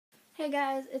Hey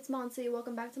guys, it's Monty.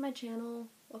 Welcome back to my channel.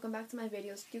 Welcome back to my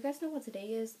videos. Do you guys know what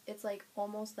today is? It's like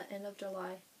almost the end of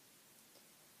July.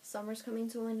 Summer's coming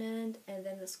to an end, and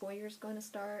then the school year's going to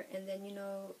start, and then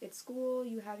it's school,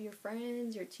 you have your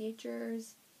friends, your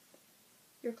teachers,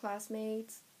 your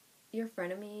classmates, your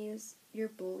frenemies, your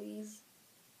bullies,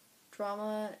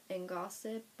 drama and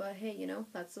gossip, but hey,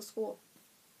 that's the school.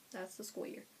 That's the school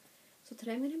year. So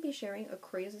today I'm going to be sharing a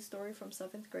crazy story from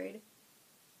 7th grade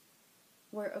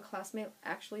where a classmate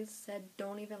actually said,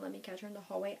 "Don't even let me catch her in the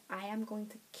hallway. I am going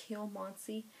to kill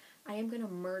Monsi. I am going to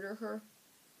murder her."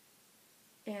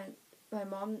 And my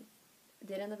mom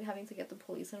did end up having to get the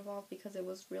police involved because it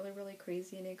was really, really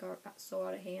crazy and it got so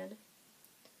out of hand.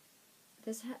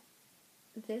 This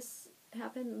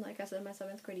happened, like I said, my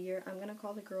 7th grade year. I'm going to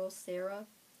call the girl Sarah,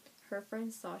 her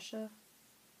friend Sasha,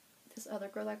 this other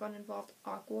girl that got involved,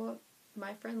 Aqua,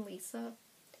 my friend Lisa,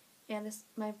 and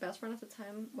my best friend at the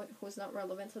time, who was not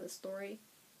relevant to the story,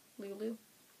 Lulu.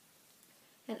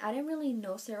 And I didn't really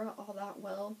know Sarah all that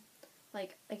well.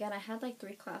 Like, again, I had like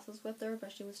 3 classes with her,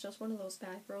 but she was just one of those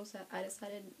bad girls that I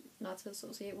decided not to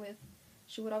associate with.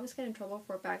 She would always get in trouble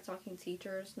for back-talking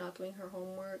teachers, not doing her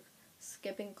homework,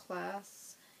 skipping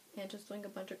class, and just doing a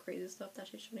bunch of crazy stuff that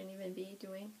she shouldn't even be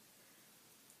doing.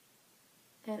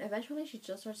 And eventually she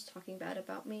just starts talking bad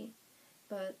about me,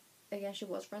 but again, she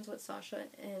was friends with Sasha,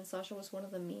 and Sasha was one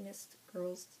of the meanest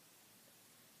girls.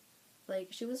 Like,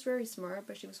 she was very smart,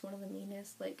 but she was one of the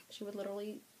meanest. Like, she would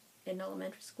literally, in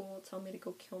elementary school, tell me to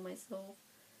go kill myself.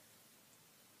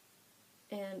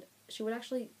 And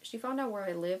she found out where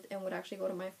I lived and would actually go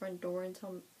to my front door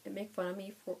and make fun of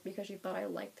me because she thought I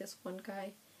liked this one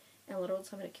guy, and literally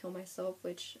tell me to kill myself,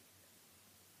 which,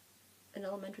 an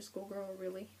elementary school girl,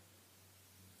 really.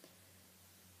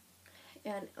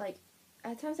 And, like,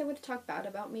 at times they would talk bad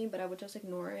about me, but I would just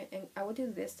ignore it, and I would do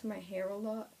this to my hair a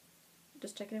lot,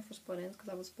 just checking it for split ends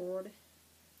because I was bored.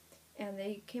 And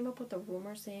they came up with a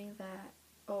rumor saying that,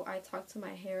 oh, I talk to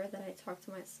my hair, that I talk to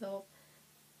myself.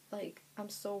 Like, I'm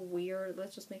so weird,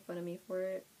 let's just make fun of me for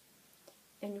it.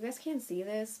 And you guys can't see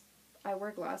this, I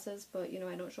wear glasses, but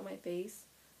I don't show my face,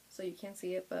 so you can't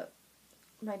see it, but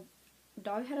my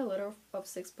dog had a litter of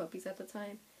 6 puppies at the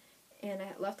time. And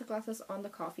I left the glasses on the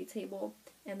coffee table,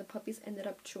 and the puppies ended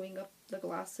up chewing up the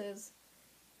glasses.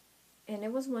 And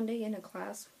it was one day in a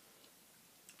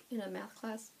math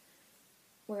class,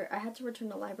 where I had to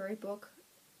return a library book,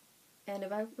 and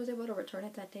if I was able to return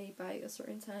it that day by a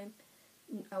certain time,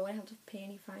 I wouldn't have to pay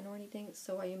any fine or anything.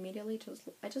 So I immediately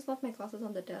just left my glasses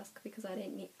on the desk because I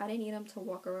didn't need them to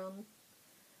walk around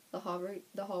the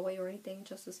hallway or anything,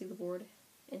 just to see the board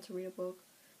and to read a book.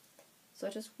 So I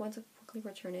just went to quickly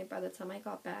return it. By the time I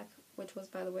got back, which was,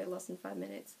 by the way, less than 5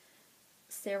 minutes,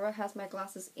 Sarah has my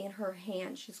glasses in her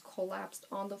hand. She's collapsed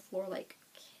on the floor, like,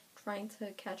 trying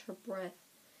to catch her breath.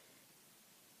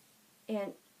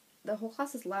 And the whole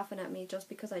class is laughing at me just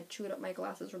because I chewed up my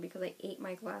glasses or because I ate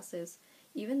my glasses.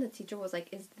 Even the teacher was like,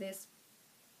 "Is this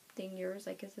thing yours?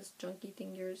 Like, is this junky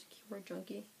thing yours? Keyword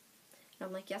junky?" And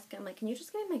I'm like, "Yes." I'm like, "Can you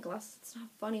just give me my glasses? It's not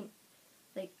funny."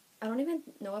 Like, I don't even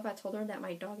know if I told her that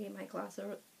my dog ate my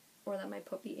glasses or that my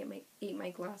puppy ate my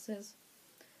glasses.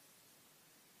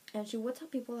 And she would tell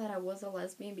people that I was a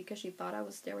lesbian because she thought I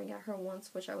was staring at her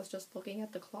once, which I was just looking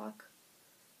at the clock.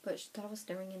 But she thought I was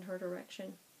staring in her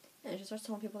direction. And she starts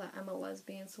telling people that I'm a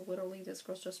lesbian, so literally this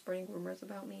girl's just spreading rumors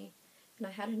about me. And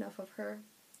I had enough of her.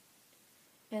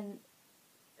 And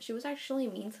she was actually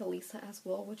mean to Lisa as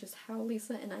well, which is how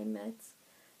Lisa and I met.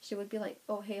 She would be like,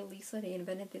 "Oh, hey, Lisa, they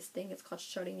invented this thing, it's called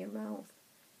shutting your mouth."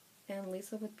 And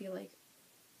Lisa would be like,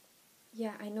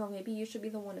 "Yeah, I know, maybe you should be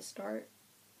the one to start."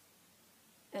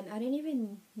 And I didn't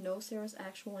even know Sarah's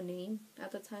actual name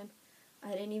at the time.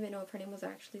 I didn't even know if her name was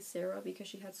actually Sarah because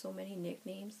she had so many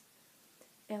nicknames.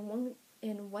 And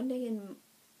one day in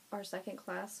our 2nd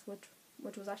class,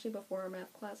 which was actually before our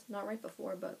math class, not right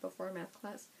before, but before our math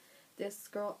class, this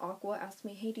girl, Aqua, asked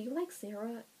me, "Hey, do you like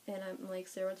Sarah?" And I'm like,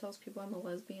 "Sarah tells people I'm a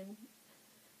lesbian.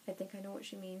 I think I know what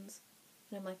she means."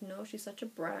 And I'm like, "No, she's such a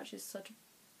brat. She's such a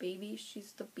baby.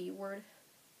 She's the B word."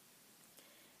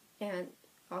 And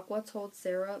Aqua told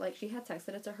Sarah, like, she had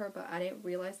texted it to her, but I didn't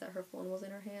realize that her phone was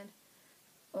in her hand.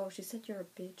 "Oh, she said you're a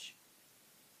bitch."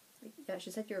 Like, yeah,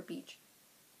 she said you're a beach.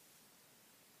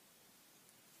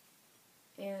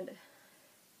 And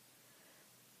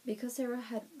because Sarah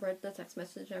had read the text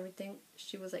message and everything,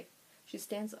 she was like, she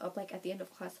stands up, like, at the end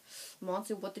of class,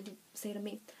 "Monty, what did you say to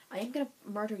me? I am gonna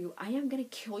murder you. I am gonna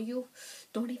kill you.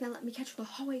 Don't even let me catch you in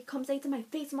the hallway. Come say it to my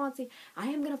face, Monty. I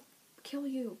am gonna kill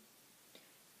you."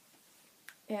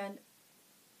 And,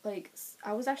 like,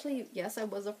 I was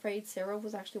afraid. Sarah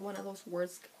was actually one of those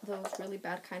really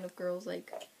bad kind of girls.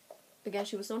 Like, Again,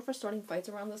 she was known for starting fights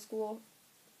around the school.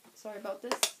 Sorry about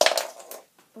this.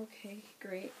 Okay,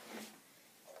 great.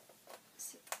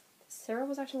 Sarah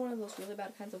was actually one of those really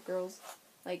bad kinds of girls.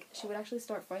 Like, she would actually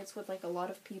start fights with, like, a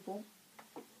lot of people.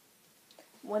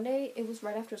 One day, it was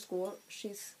right after school,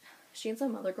 she and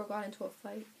some other girl got into a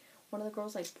fight. One of the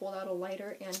girls, like, pulled out a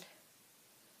lighter and,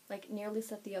 like, nearly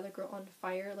set the other girl on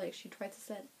fire. Like, she tried to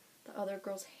set the other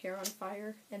girl's hair on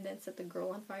fire and then set the girl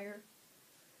on fire.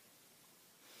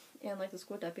 And, like, the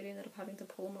school deputy ended up having to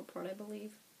pull them apart, I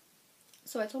believe.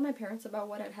 So I told my parents about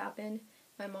what had happened.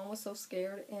 My mom was so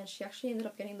scared, and she actually ended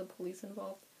up getting the police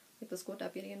involved, like the school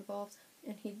deputy involved.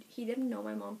 And he didn't know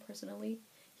my mom personally.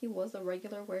 He was a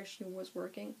regular where she was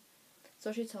working.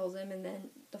 So she tells him, and then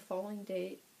the following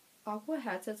day, Aqua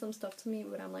had said some stuff to me,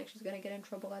 but I'm like, she's gonna get in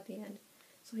trouble at the end.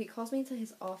 So he calls me into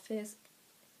his office.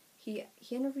 He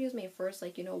interviews me first,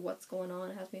 like, you know, what's going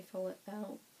on, has me fill it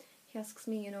out. He asks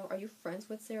me, you know, are you friends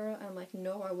with Sarah? I'm like,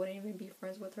 no, I wouldn't even be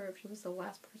friends with her if she was the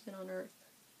last person on earth.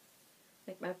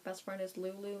 Like, my best friend is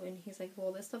Lulu, and he's like,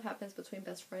 well, this stuff happens between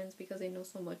best friends because they know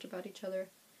so much about each other.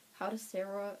 How does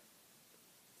Sarah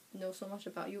know so much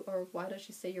about you, or why does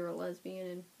she say you're a lesbian,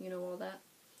 and, you know, all that?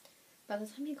 By the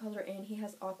time he calls her in, he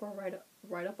has Aqua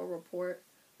write up a report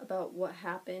about what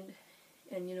happened,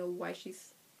 and, you know, why she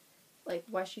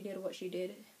did what she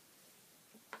did.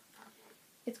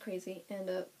 It's crazy,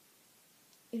 and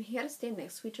he had to stand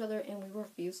next to each other, and we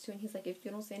refused to, and he's like, if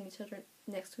you don't stand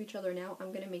next to each other now,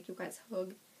 I'm gonna make you guys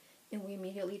hug. And we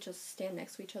immediately just stand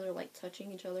next to each other, like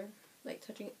touching each other, like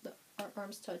our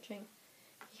arms touching.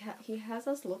 He has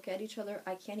us look at each other.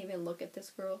 I can't even look at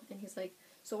this girl, and he's like,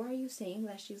 so are you saying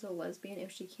that she's a lesbian if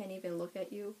she can't even look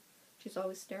at you? She's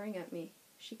always staring at me.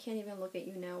 She can't even look at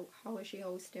you now. How is she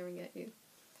always staring at you?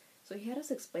 So he had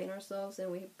us explain ourselves, and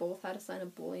we both had to sign a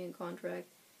bullying contract.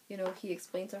 You know, he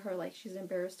explained to her, like, she's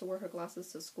embarrassed to wear her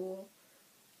glasses to school,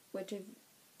 which, if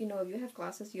you have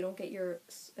glasses, you don't get your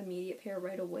immediate pair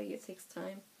right away. It takes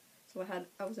time. So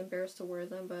I was embarrassed to wear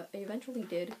them, but I eventually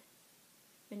did.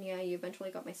 And yeah, I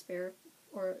eventually got my spare,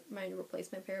 or my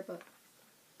replacement pair, but,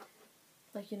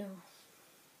 like, you know.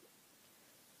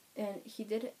 And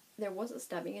there was a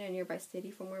stabbing in a nearby city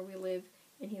from where we live,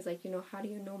 and he's like, you know, how do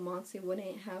you know Monty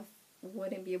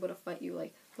wouldn't be able to fight you?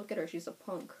 Like, look at her, she's a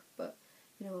punk, but,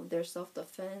 you know, there's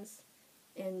self-defense,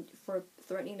 and for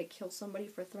threatening to kill somebody,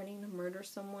 for threatening to murder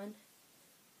someone,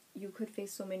 you could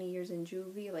face so many years in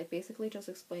juvie. Like, basically just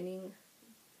explaining,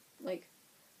 like,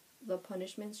 the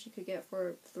punishments she could get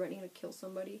for threatening to kill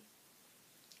somebody.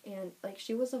 And, like,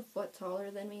 she was a foot taller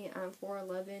than me. I'm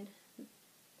 4'11".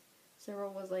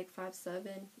 Sarah was, like, 5'7",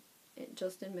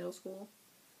 just in middle school.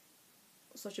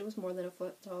 So she was more than a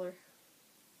foot taller.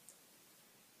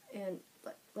 And,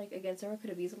 like, again, Sarah could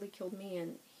have easily killed me,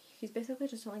 and he's basically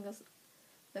just telling us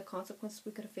the consequences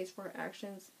we could have faced for our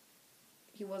actions.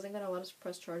 He wasn't going to let us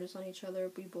press charges on each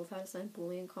other. We both had to sign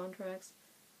bullying contracts.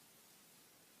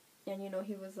 And, you know,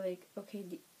 he was like, okay,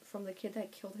 from the kid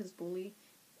that killed his bully,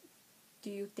 do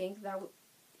you think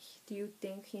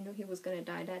he knew he was going to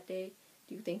die that day?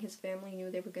 Do you think his family knew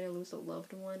they were going to lose a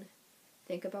loved one?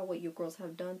 Think about what you girls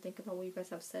have done. Think about what you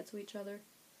guys have said to each other.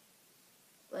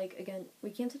 Like, again, we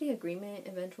came to the agreement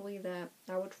eventually that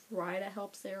I would try to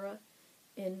help Sarah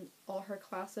in all her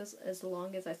classes as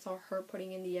long as I saw her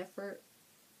putting in the effort.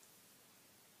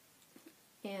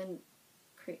 And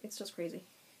it's just crazy.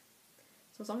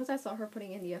 So as long as I saw her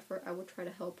putting in the effort, I would try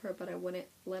to help her, but I wouldn't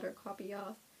let her copy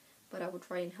off. But I would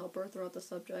try and help her throughout the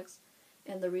subjects.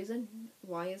 And the reason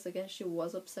why is, again, she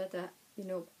was upset that, you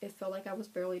know, it felt like I was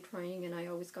barely trying and I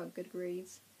always got good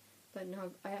grades. But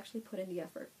no, I actually put in the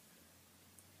effort.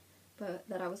 But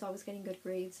that I was always getting good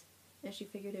grades. And she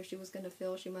figured if she was going to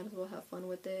fail, she might as well have fun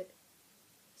with it.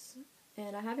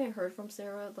 And I haven't heard from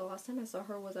Sarah. The last time I saw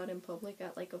her was out in public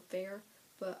at, like, a fair.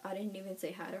 But I didn't even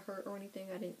say hi to her or anything.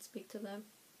 I didn't speak to them.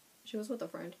 She was with a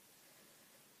friend.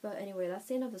 But anyway, that's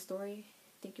the end of the story.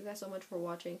 Thank you guys so much for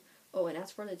watching. Oh, and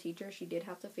as for the teacher, she did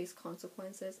have to face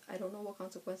consequences. I don't know what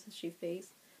consequences she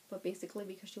faced. But basically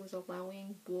because she was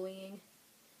allowing bullying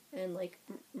and, like,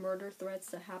 murder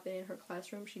threats to happen in her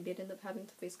classroom, she did end up having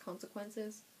to face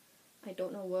consequences. I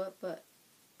don't know what, but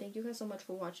thank you guys so much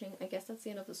for watching. I guess that's the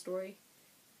end of the story.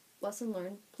 Lesson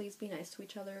learned, please be nice to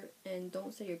each other, and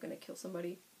don't say you're going to kill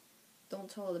somebody. Don't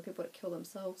tell other people to kill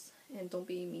themselves, and don't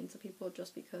be mean to people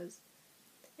just because.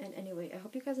 And anyway, I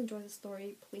hope you guys enjoy the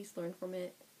story. Please learn from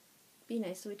it. Be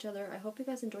nice to each other. I hope you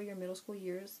guys enjoy your middle school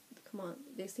years. Come on,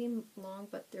 they seem long,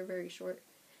 but they're very short.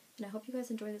 And I hope you guys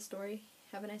enjoy the story.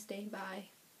 Have a nice day. Bye.